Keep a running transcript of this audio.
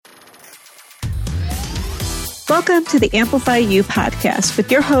Welcome to the Amplify You podcast with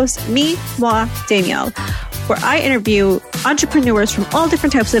your host, moi, Danielle, where I interview entrepreneurs from all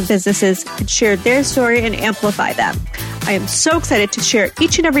different types of businesses and share their story and amplify them. I am so excited to share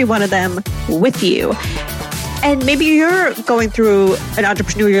each and every one of them with you. And maybe you're going through an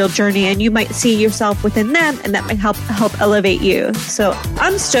entrepreneurial journey and you might see yourself within them, and that might help elevate you. So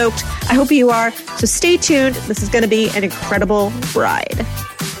I'm stoked. I hope you are. So stay tuned. This is going to be an incredible ride.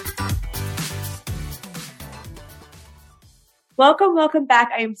 Welcome back.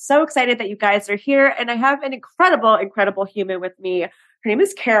 I am so excited that you guys are here. And I have an incredible human with me. Her name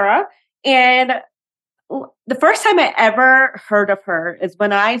is Kara. And the first time I ever heard of her is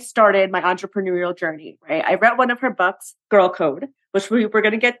when I started my entrepreneurial journey, right? I read one of her books, Girl Code, which we're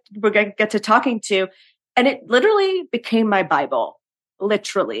going to get to talking to. And it literally became my Bible,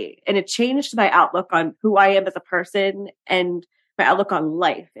 literally. And it changed my outlook on who I am as a person and my outlook on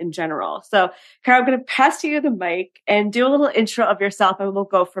life in general. So, Kara, I'm going to pass you the mic and do a little intro of yourself, and we'll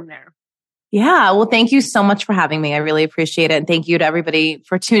go from there. Yeah. Well, thank you so much for having me. I really appreciate it. And thank you to everybody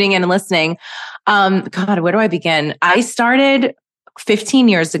for tuning in and listening. God, where do I begin? I started 15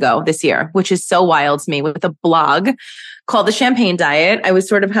 years ago this year, which is so wild to me, with a blog called The Champagne Diet. I was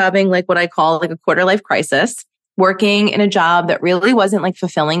sort of having what I call a quarter life crisis, working in a job that really wasn't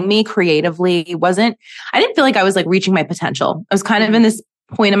fulfilling me creatively. I didn't feel like I was reaching my potential. I was kind of in this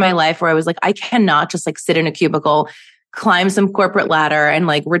point in my life where I was I cannot just sit in a cubicle, climb some corporate ladder and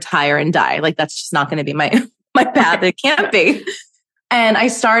retire and die. That's just not going to be my path. It can't be. And I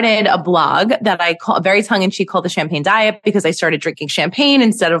started a blog that I call very tongue-in-cheek called The Champagne Diet, because I started drinking champagne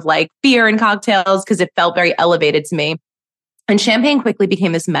instead of beer and cocktails, because it felt very elevated to me. And champagne quickly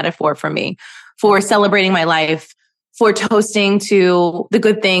became this metaphor for me for celebrating my life, for toasting to the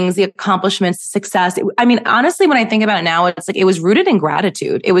good things, the accomplishments, the success. Honestly, when I think about it now, it's it was rooted in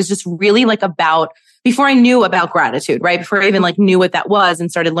gratitude. It was just really about, before I knew about gratitude, right? Before I even knew what that was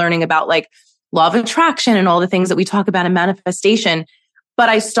and started learning about law of attraction and all the things that we talk about in manifestation. But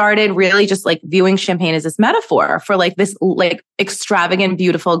I started really just viewing champagne as this metaphor for this extravagant,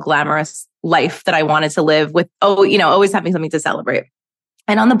 beautiful, glamorous life that I wanted to live with, always having something to celebrate.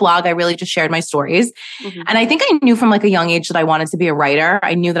 And on the blog, I really just shared my stories. Mm-hmm. And I think I knew from a young age that I wanted to be a writer.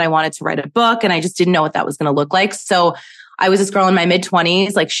 I knew that I wanted to write a book, and I just didn't know what that was going to look like. So I was this girl in my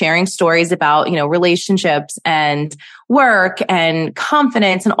mid-20s, sharing stories about, relationships and work and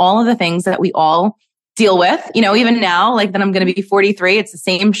confidence and all of the things that we all deal with, even now, that I'm going to be 43. It's the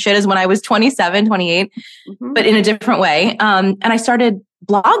same shit as when I was 27, 28, mm-hmm. but in a different way. And I started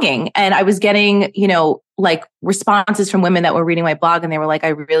blogging, and I was getting, responses from women that were reading my blog, and they were I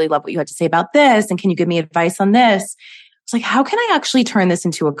really love what you had to say about this. And can you give me advice on this? It's how can I actually turn this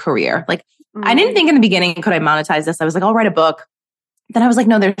into a career? Mm-hmm. I didn't think in the beginning, could I monetize this? I was I'll write a book. Then I was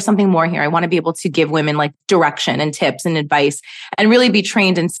no, there's something more here. I want to be able to give women direction and tips and advice and really be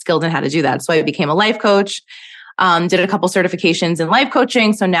trained and skilled in how to do that. So I became a life coach, did a couple certifications in life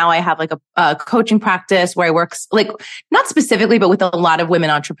coaching. So now I have a coaching practice where I work not specifically, but with a lot of women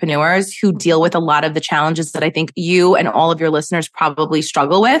entrepreneurs who deal with a lot of the challenges that I think you and all of your listeners probably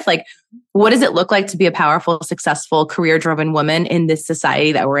struggle with. What does it look like to be a powerful, successful, career-driven woman in this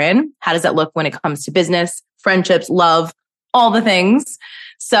society that we're in? How does that look when it comes to business, friendships, love, all the things?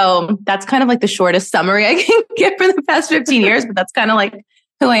 So that's kind of the shortest summary I can give for the past 15 years, but that's kind of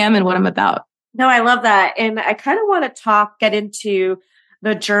who I am and what I'm about. No, I love that. And I kind of want to get into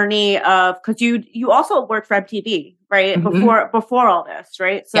the journey of, because you also worked for MTV, right? Mm-hmm. Before all this,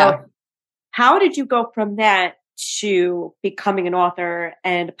 right? So yeah. How did you go from that to becoming an author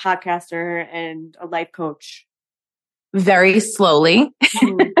and a podcaster and a life coach? Very slowly,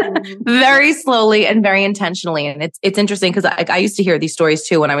 mm-hmm. very slowly and very intentionally. And it's interesting because I used to hear these stories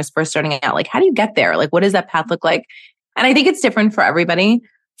too when I was first starting out. How do you get there? What does that path look like? And I think it's different for everybody.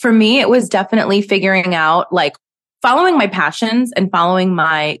 For me, it was definitely figuring out following my passions and following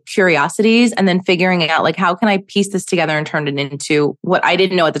my curiosities, and then figuring out how can I piece this together and turn it into what I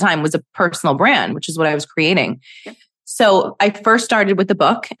didn't know at the time was a personal brand, which is what I was creating. Yep. So I first started with the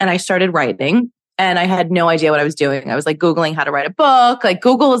book, and I started writing, and I had no idea what I was doing. I was Googling how to write a book.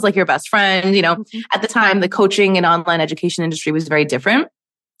 Google is your best friend. Mm-hmm. At the time, the coaching and online education industry was very different.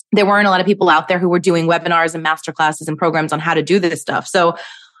 There weren't a lot of people out there who were doing webinars and masterclasses and programs on how to do this stuff. So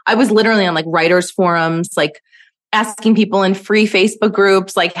I was literally on writers forums, asking people in free Facebook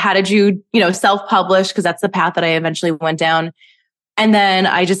groups, how did you, self-publish? Because that's the path that I eventually went down. And then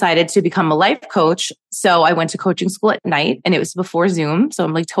I decided to become a life coach. So I went to coaching school at night, and it was before Zoom. So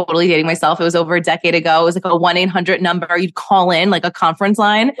I'm totally dating myself. It was over a decade ago. It was a 1-800 number. You'd call in a conference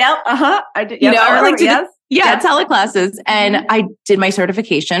line. Yep. Uh-huh. I did. Yep, teleClasses. And I did my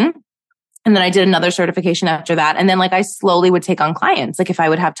certification. And then I did another certification after that. And then like I slowly would take on clients. Like if I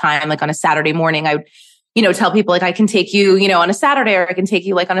would have time, like on a Saturday morning, I would, tell people like I can take you, on a Saturday, or I can take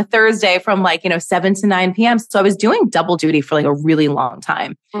you like on a Thursday from like, 7 to 9 p.m. So I was doing double duty for like a really long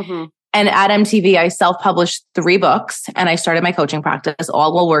time. Mm-hmm. And at MTV, I self-published 3 books and I started my coaching practice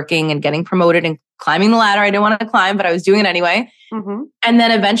all while working and getting promoted and climbing the ladder. I didn't want to climb, but I was doing it anyway. Mm-hmm. And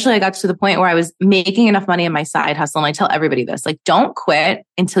then eventually I got to the point where I was making enough money in my side hustle. And I tell everybody this, like, don't quit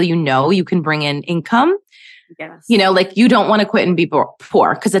until you can bring in income. Yes. Like you don't want to quit and be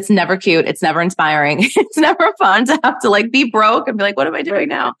poor because it's never cute. It's never inspiring. It's never fun to have to like be broke and be like, what am I doing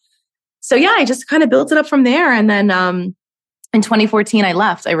now? So yeah, I just kind of built it up from there. And then, in 2014, I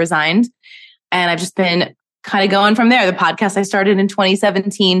left. I resigned, and I've just been kind of going from there. The podcast I started in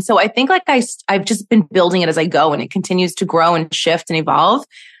 2017. So I think like I've just been building it as I go, and it continues to grow and shift and evolve.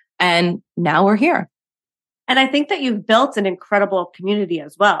 And now we're here. And I think that you've built an incredible community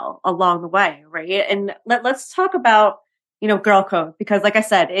as well along the way, right? And let's talk about, Girl Code, because like I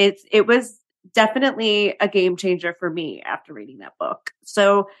said, it was definitely a game changer for me after reading that book.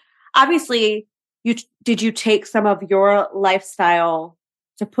 So obviously, did you take some of your lifestyle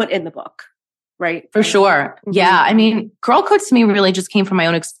to put in the book, right? For sure. Mm-hmm. Yeah. I mean, Girl Code to me really just came from my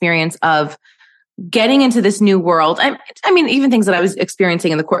own experience of getting into this new world. I mean, even things that I was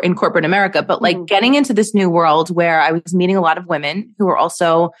experiencing in corporate America, but like getting into this new world where I was meeting a lot of women who were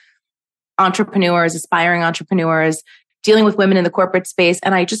also entrepreneurs, aspiring entrepreneurs, dealing with women in the corporate space.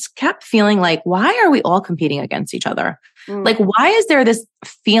 And I just kept feeling like, why are we all competing against each other? Like, why is there this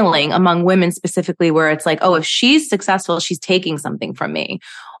feeling among women specifically where it's like, oh, if she's successful, she's taking something from me,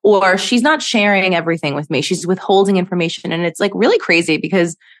 or she's not sharing everything with me. She's withholding information. And it's like really crazy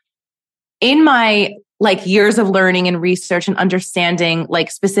because in my like years of learning and research and understanding,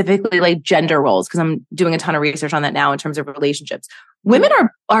 like specifically like gender roles, because I'm doing a ton of research on that now in terms of relationships, women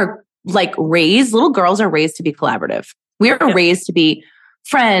are like raised, little girls are raised to be collaborative. We are raised to be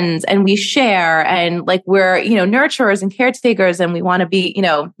friends, and we share, and like we're, nurturers and caretakers, and we want to be,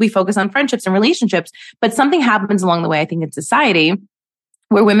 we focus on friendships and relationships. But something happens along the way, I think, in society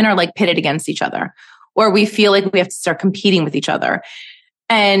where women are like pitted against each other, or we feel like we have to start competing with each other.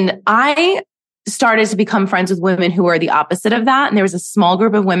 And I started to become friends with women who were the opposite of that. And there was a small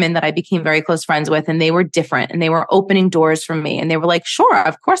group of women that I became very close friends with, and they were different, and they were opening doors for me. And they were like, sure,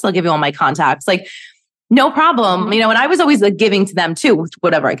 of course, I'll give you all my contacts. Like, no problem. And I was always like giving to them too,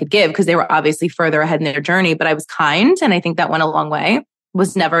 whatever I could give, because they were obviously further ahead in their journey, but I was kind. And I think that went a long way,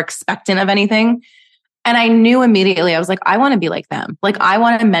 was never expectant of anything. And I knew immediately, I was like, I want to be like them. Like, I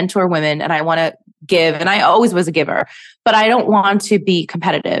want to mentor women and I want to give. And I always was a giver, but I don't want to be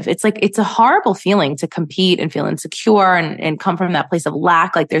competitive. It's like, it's a horrible feeling to compete and feel insecure and come from that place of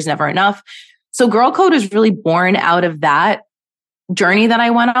lack. Like there's never enough. So Girl Code was really born out of that journey that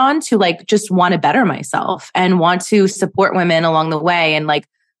I went on to like just want to better myself and want to support women along the way and like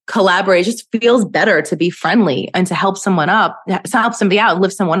collaborate. It just feels better to be friendly and to help someone up, to help somebody out,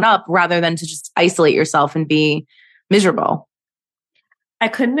 lift someone up, rather than to just isolate yourself and be miserable. I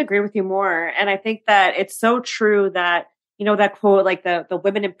couldn't agree with you more. And I think that it's so true that, that quote, like the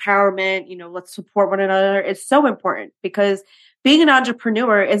women empowerment, let's support one another, is so important, because being an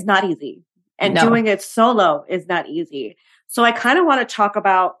entrepreneur is not easy, and doing it solo is not easy. So I kind of want to talk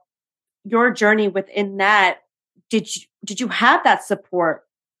about your journey within that. Did you have that support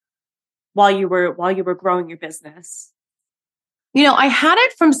while you were growing your business? I had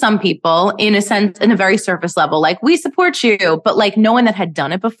it from some people in a sense, in a very surface level, like we support you, but like no one that had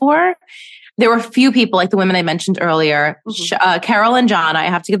done it before. There were a few people like the women I mentioned earlier, Carol and John. I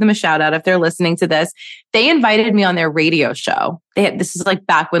have to give them a shout out if they're listening to this. They invited me on their radio show. This is like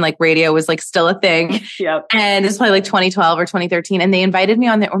back when like radio was like still a thing. Yep. And this is probably like 2012 or 2013. And they invited me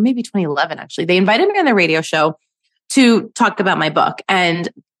on there, or maybe 2011, actually. They invited me on their radio show to talk about my book. And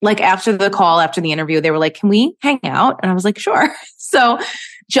like after the interview, they were like, can we hang out? And I was like, sure. So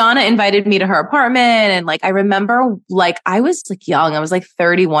Jonna invited me to her apartment. And like, I remember like, I was like young, I was like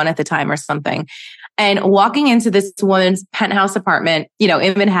 31 at the time or something. And walking into this woman's penthouse apartment,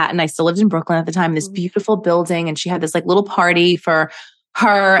 in Manhattan, I still lived in Brooklyn at the time, this beautiful building. And she had this like little party for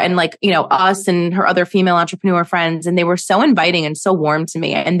her and like, us and her other female entrepreneur friends. And they were so inviting and so warm to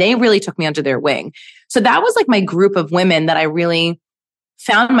me. And they really took me under their wing. So that was like my group of women that I really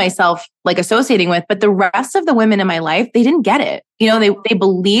found myself like associating with. But the rest of the women in my life, they didn't get it. They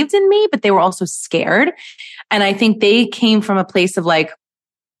believed in me, but they were also scared. And I think they came from a place of like,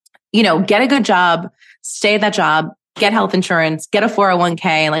 get a good job, stay at that job, get health insurance, get a 401k,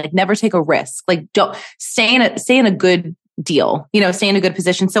 and like never take a risk. Like don't stay in a good deal, stay in a good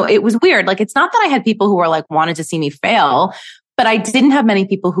position. So it was weird. Like, it's not that I had people who were like wanted to see me fail, But I didn't have many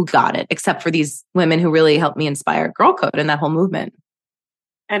people who got it, except for these women who really helped me inspire Girl Code and that whole movement.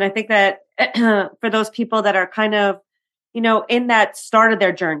 And I think that for those people that are kind of, in that start of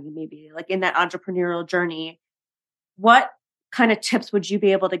their journey, maybe like in that entrepreneurial journey, what kind of tips would you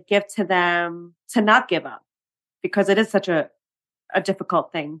be able to give to them to not give up? Because it is such a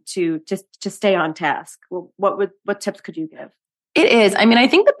difficult thing to stay on task. What tips could you give? It is. I mean, I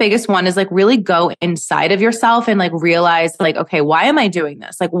think the biggest one is like really go inside of yourself and like realize like, okay, why am I doing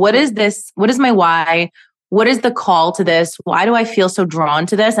this? Like, what is this? What is my why? What is the call to this? Why do I feel so drawn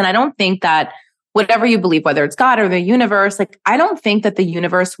to this? And I don't think that whatever you believe, whether it's God or the universe, like, I don't think that the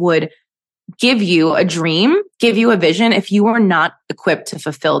universe would give you a dream, give you a vision if you were not equipped to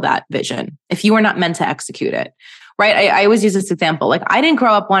fulfill that vision, if you were not meant to execute it. Right. I always use this example. Like, I didn't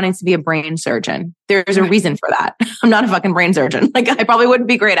grow up wanting to be a brain surgeon. There's a reason for that. I'm not a fucking brain surgeon. Like, I probably wouldn't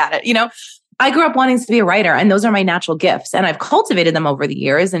be great at it. I grew up wanting to be a writer, and those are my natural gifts. And I've cultivated them over the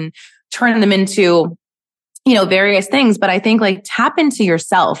years and turned them into, various things. But I think like tap into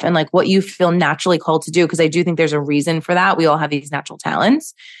yourself and like what you feel naturally called to do. Cause I do think there's a reason for that. We all have these natural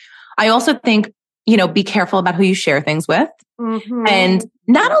talents. I also think, be careful about who you share things with. Mm-hmm. And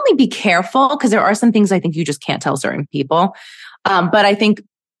not only be careful, because there are some things I think you just can't tell certain people. But I think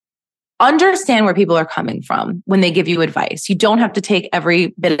understand where people are coming from when they give you advice. You don't have to take every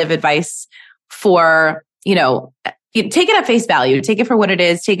bit of advice for, you take it at face value, take it for what it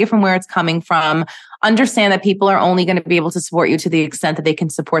is, take it from where it's coming from. Understand that people are only going to be able to support you to the extent that they can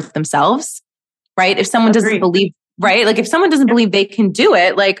support themselves, right? If someone doesn't believe, right? Like if someone doesn't believe they can do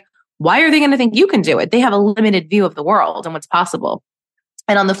it, like, why are they going to think you can do it? They have a limited view of the world and what's possible.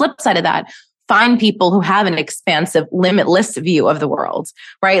 And on the flip side of that, find people who have an expansive, limitless view of the world,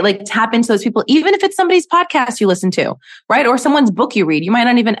 right? Like tap into those people, even if it's somebody's podcast you listen to, right? Or someone's book you read. You might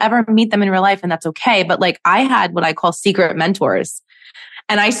not even ever meet them in real life, and that's okay. But like I had what I call secret mentors.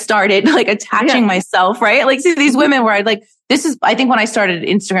 And I started like attaching myself, right? Like see these women where I'd like, I think when I started,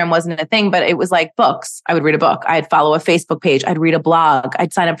 Instagram wasn't a thing, but it was like books. I would read a book. I'd follow a Facebook page. I'd read a blog.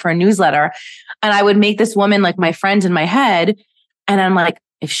 I'd sign up for a newsletter, and I would make this woman like my friend in my head. And I'm like,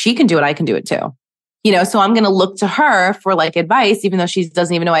 if she can do it, I can do it too. So I'm going to look to her for like advice, even though she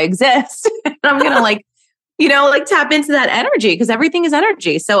doesn't even know I exist. And I'm going to like tap into that energy, because everything is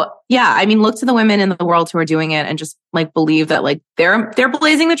energy. So yeah, I mean, look to the women in the world who are doing it and just like believe that like they're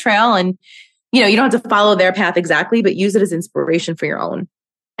blazing the trail, and, you don't have to follow their path exactly, but use it as inspiration for your own.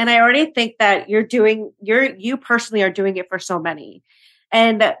 And I already think that you personally are doing it for so many.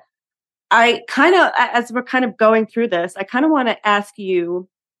 And I kind of, as we're kind of going through this, I kind of want to ask you,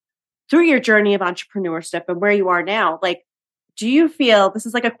 through your journey of entrepreneurship and where you are now, like, do you feel, this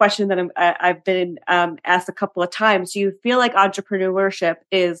is like a question that I've been asked a couple of times, do you feel like entrepreneurship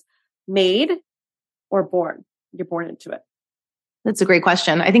is made or born? You're born into it? That's a great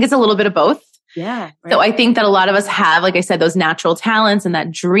question. I think it's a little bit of both. Yeah. Right. So I think that a lot of us have, like I said, those natural talents and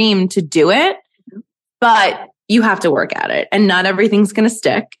that dream to do it, but you have to work at it, and not everything's going to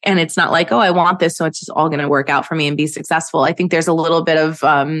stick. And it's not like, oh, I want this, so it's just all going to work out for me and be successful. I think there's a little bit of,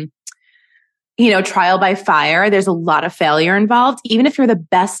 trial by fire. There's a lot of failure involved. Even if you're the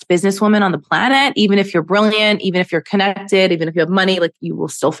best businesswoman on the planet, even if you're brilliant, even if you're connected, even if you have money, like you will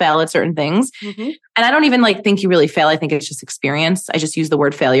still fail at certain things. Mm-hmm. And I don't even like think you really fail. I think it's just experience. I just use the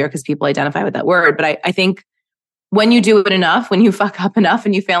word failure because people identify with that word. But I think when you do it enough, when you fuck up enough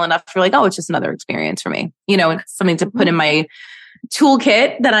and you fail enough, you're like, oh, it's just another experience for me. It's something to put in my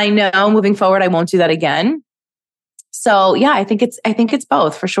toolkit that I know moving forward, I won't do that again. So yeah, I think it's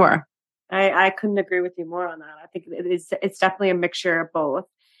both for sure. I couldn't agree with you more on that. I think it's definitely a mixture of both.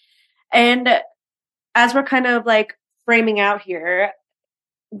 And as we're kind of like framing out here,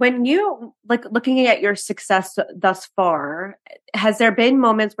 when you like looking at your success thus far, has there been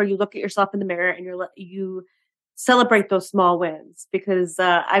moments where you look at yourself in the mirror and you celebrate those small wins? Because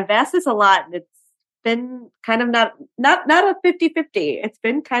I've asked this a lot, and it's been kind of not a 50-50. It's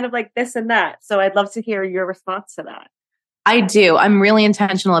been kind of like this and that. So I'd love to hear your response to that. I do. I'm really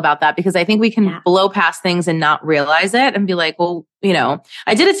intentional about that, because I think we can blow past things and not realize it and be like, well,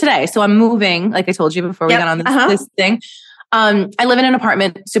 I did it today. So I'm moving, like I told you before we got on this thing. I live in an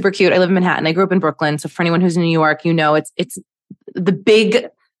apartment, super cute. I live in Manhattan. I grew up in Brooklyn. So for anyone who's in New York, it's the big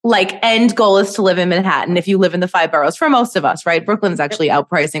like end goal is to live in Manhattan. If you live in the 5 boroughs, for most of us, right? Brooklyn's actually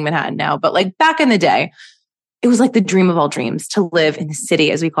outpricing Manhattan now, but like back in the day, it was like the dream of all dreams to live in the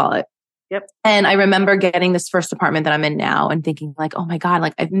city, as we call it. Yep. And I remember getting this first apartment that I'm in now and thinking like, oh my God,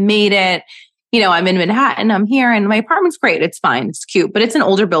 like I've made it. I'm in Manhattan, I'm here, and my apartment's great. It's fine. It's cute, but it's an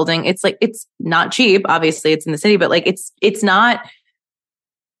older building. It's like, it's not cheap. Obviously it's in the city, but like, it's not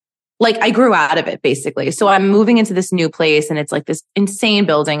like I grew out of it basically. So I'm moving into this new place and it's like this insane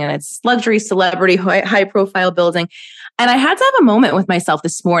building and it's luxury celebrity, high profile building. And I had to have a moment with myself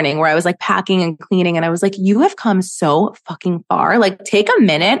this morning where I was like packing and cleaning and I was like, you have come so fucking far. Like take a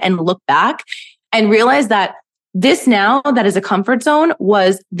minute and look back and realize that this now that is a comfort zone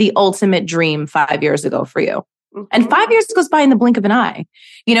was the ultimate dream 5 years ago for you. Mm-hmm. And 5 years goes by in the blink of an eye,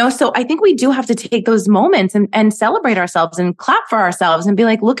 So I think we do have to take those moments and celebrate ourselves and clap for ourselves and be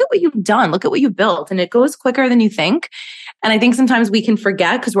like, look at what you've done. Look at what you've built. And it goes quicker than you think. And I think sometimes we can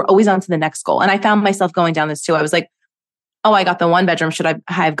forget because we're always on to the next goal. And I found myself going down this too. I was like, oh, I got the 1 bedroom. Should I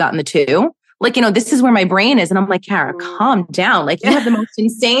have gotten the 2? Like, this is where my brain is. And I'm like, Kara, calm down. Like you have the most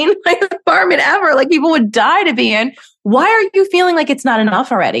insane apartment ever. Like people would die to be in. Why are you feeling like it's not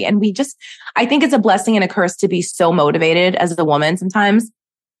enough already? And I think it's a blessing and a curse to be so motivated as a woman sometimes,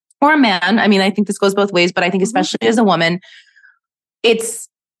 or a man. I mean, I think this goes both ways, but I think especially as a woman, it's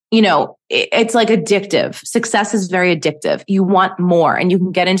like addictive. Success is very addictive. You want more and you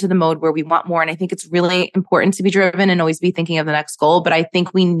can get into the mode where we want more. And I think it's really important to be driven and always be thinking of the next goal. But I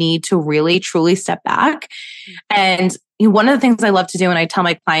think we need to really, truly step back. And one of the things I love to do, and I tell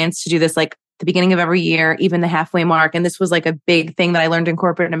my clients to do this like the beginning of every year, even the halfway mark. And this was like a big thing that I learned in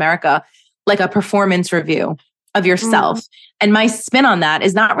corporate America, like a performance review of yourself. And my spin on that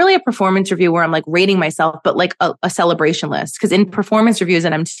is not really a performance review where I'm like rating myself, but like a celebration list. Because in performance reviews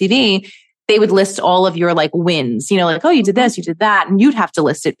at MTV, they would list all of your like wins, like, oh, you did this, you did that. And you'd have to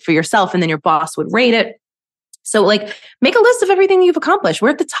list it for yourself. And then your boss would rate it. So like make a list of everything you've accomplished. We're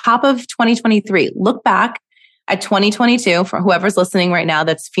at the top of 2023. Look back at 2022 for whoever's listening right now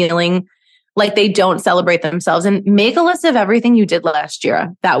that's feeling like they don't celebrate themselves, and make a list of everything you did last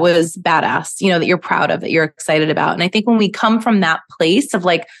year that was badass, that you're proud of, that you're excited about. And I think when we come from that place of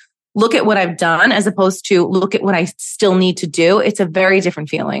like, look at what I've done as opposed to look at what I still need to do, it's a very different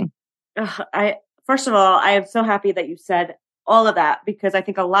feeling. First of all, I am so happy that you said all of that because I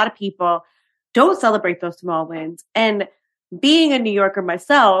think a lot of people don't celebrate those small wins. And being a New Yorker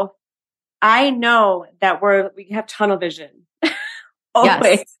myself, I know that we have tunnel vision.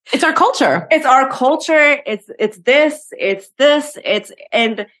 Always. Yes. It's our culture. It's our culture.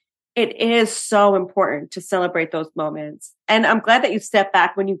 And it is so important to celebrate those moments. And I'm glad that you stepped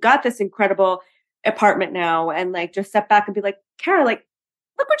back when you got this incredible apartment now and like just step back and be like, Kara, like,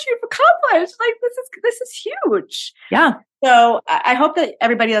 look what you've accomplished. Like, this is huge. Yeah. So I hope that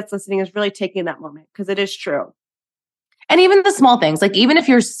everybody that's listening is really taking that moment because it is true. And even the small things, like even if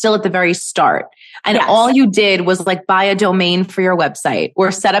you're still at the very start and all you did was like buy a domain for your website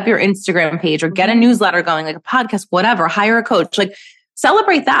or set up your Instagram page or get a newsletter going, like a podcast, whatever, hire a coach, like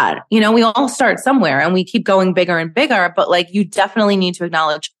celebrate that. We all start somewhere and we keep going bigger and bigger, but like you definitely need to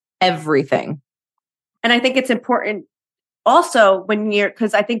acknowledge everything. And I think it's important also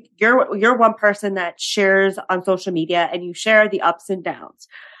because I think you're one person that shares on social media and you share the ups and downs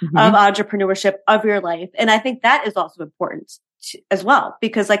of entrepreneurship of your life. And I think that is also important as well,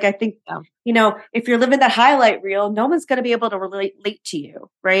 because like, I think, if you're living that highlight reel, no one's going to be able to relate to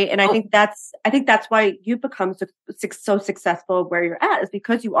you. Right. And I think that's why you've become so successful where you're at is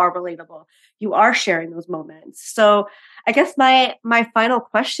because you are relatable. You are sharing those moments. So I guess my final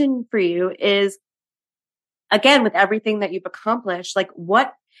question for you is, again, with everything that you've accomplished, like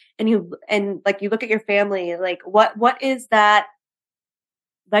what, and you look at your family, like what is that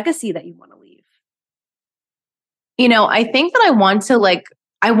legacy that you want to leave? I think that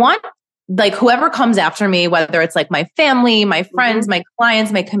I want whoever comes after me, whether it's like my family, my friends, my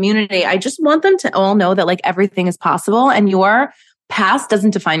clients, my community, I just want them to all know that like everything is possible and your past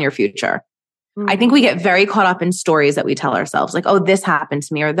doesn't define your future. I think we get very caught up in stories that we tell ourselves, like, oh, this happened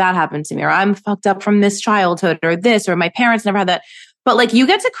to me or that happened to me, or I'm fucked up from this childhood or this, or my parents never had that. But like, you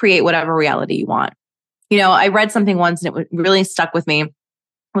get to create whatever reality you want. I read something once and it really stuck with me.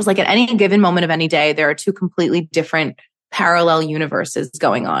 It was like at any given moment of any day, there are two completely different parallel universes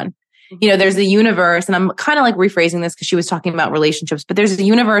going on. There's a universe, and I'm kind of like rephrasing this because she was talking about relationships, but there's a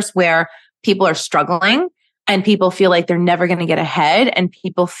universe where people are struggling and people feel like they're never going to get ahead, and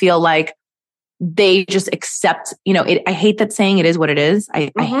people feel like they just accept, I hate that saying it is what it is.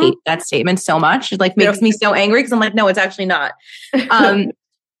 I hate that statement so much. It like makes me so angry because I'm like, no, it's actually not.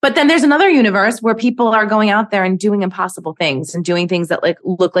 But then there's another universe where people are going out there and doing impossible things and doing things that like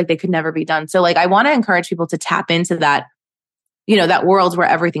look like they could never be done. So like, I want to encourage people to tap into that, that world where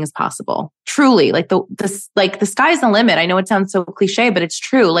everything is possible. Truly, like the sky's the limit. I know it sounds so cliche, but it's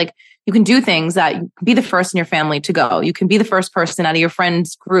true. Like you can do things that you can be the first in your family to go. You can be the first person out of your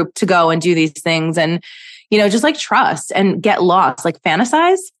friends group to go and do these things. And, just like trust and get lost, like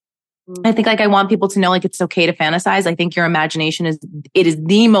fantasize. I think I want people to know it's okay to fantasize. I think your imagination is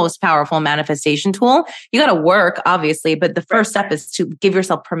the most powerful manifestation tool. You got to work, obviously, but the first step is to give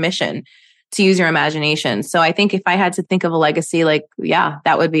yourself permission to use your imagination. So I think if I had to think of a legacy,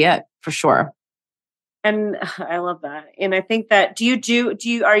 that would be it for sure. And I love that. And I think that do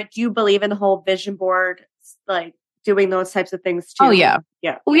you believe in the whole vision board, doing those types of things too? Oh yeah.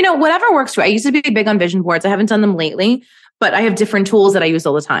 Yeah. Well, whatever works for you. I used to be big on vision boards. I haven't done them lately, but I have different tools that I use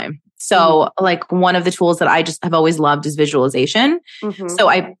all the time. So one of the tools that I just have always loved is visualization. Mm-hmm. So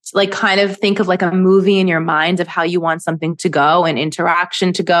I kind of think of a movie in your mind of how you want something to go, an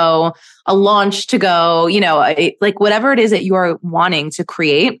interaction to go, a launch to go, whatever it is that you are wanting to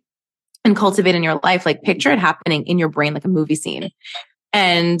create and cultivate in your life, picture it happening in your brain, like a movie scene,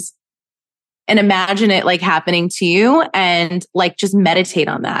 and imagine it happening to you, and just meditate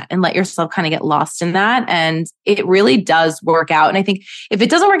on that and let yourself kind of get lost in that. And it really does work out. And I think if it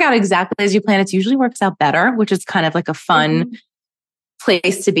doesn't work out exactly as you plan, it usually works out better, which is kind of a fun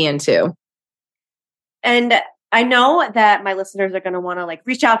place to be into. And I know that my listeners are going to want to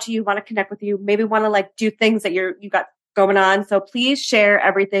reach out to you, want to connect with you, maybe want to do things that you got going on. So please share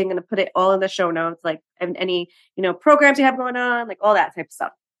everything and put it all in the show notes, any, programs you have going on, all that type of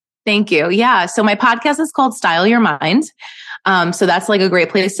stuff. Thank you. Yeah. So my podcast is called Style Your Mind. So that's a great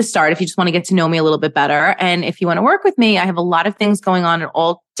place to start if you just want to get to know me a little bit better. And if you want to work with me, I have a lot of things going on at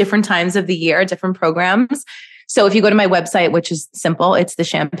all different times of the year, different programs. So if you go to my website, which is simple, it's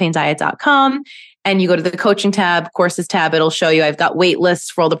thechampagnediet.com. And you go to the coaching tab, courses tab, it'll show you I've got wait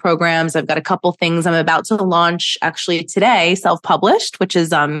lists for all the programs. I've got a couple things I'm about to launch actually today, self-published, which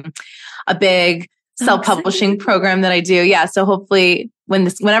is a big self-publishing program that I do. Yeah. So hopefully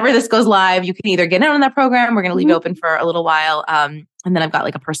whenever this goes live, you can either get in on that program. We're going to leave it open for a little while. And then I've got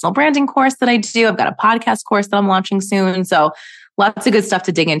a personal branding course that I do. I've got a podcast course that I'm launching soon. So lots of good stuff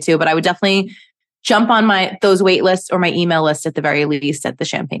to dig into, but I would definitely jump on those wait lists or my email list at the very least at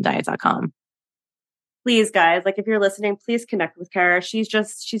thechampagnediet.com. Please, guys, if you're listening, please connect with Kara. She's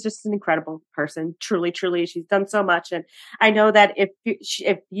just an incredible person. Truly, truly. She's done so much. And I know that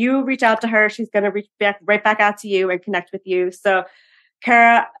if you reach out to her, she's going to reach right back out to you and connect with you. So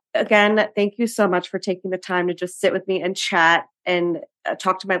Kara, again, thank you so much for taking the time to just sit with me and chat and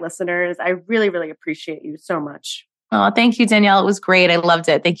talk to my listeners. I really, really appreciate you so much. Oh, thank you, Danielle. It was great. I loved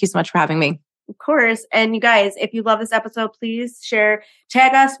it. Thank you so much for having me. Of course. And you guys, if you love this episode, please tag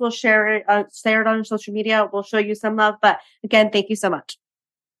us. We'll share it on social media. We'll show you some love. But again, thank you so much.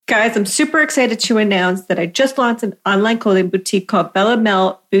 Guys, I'm super excited to announce that I just launched an online clothing boutique called Bella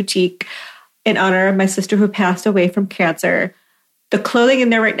Mel Boutique in honor of my sister who passed away from cancer. The clothing in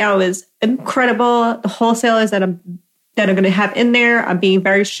there right now is incredible. The wholesalers that I'm going to have in there, I'm being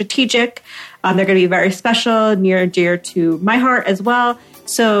very strategic. They're going to be very special, near and dear to my heart as well.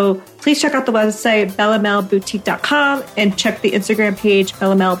 So please check out the website, bellamelboutique.com, and check the Instagram page,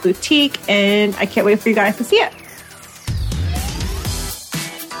 Bella Mel Boutique. And I can't wait for you guys to see it.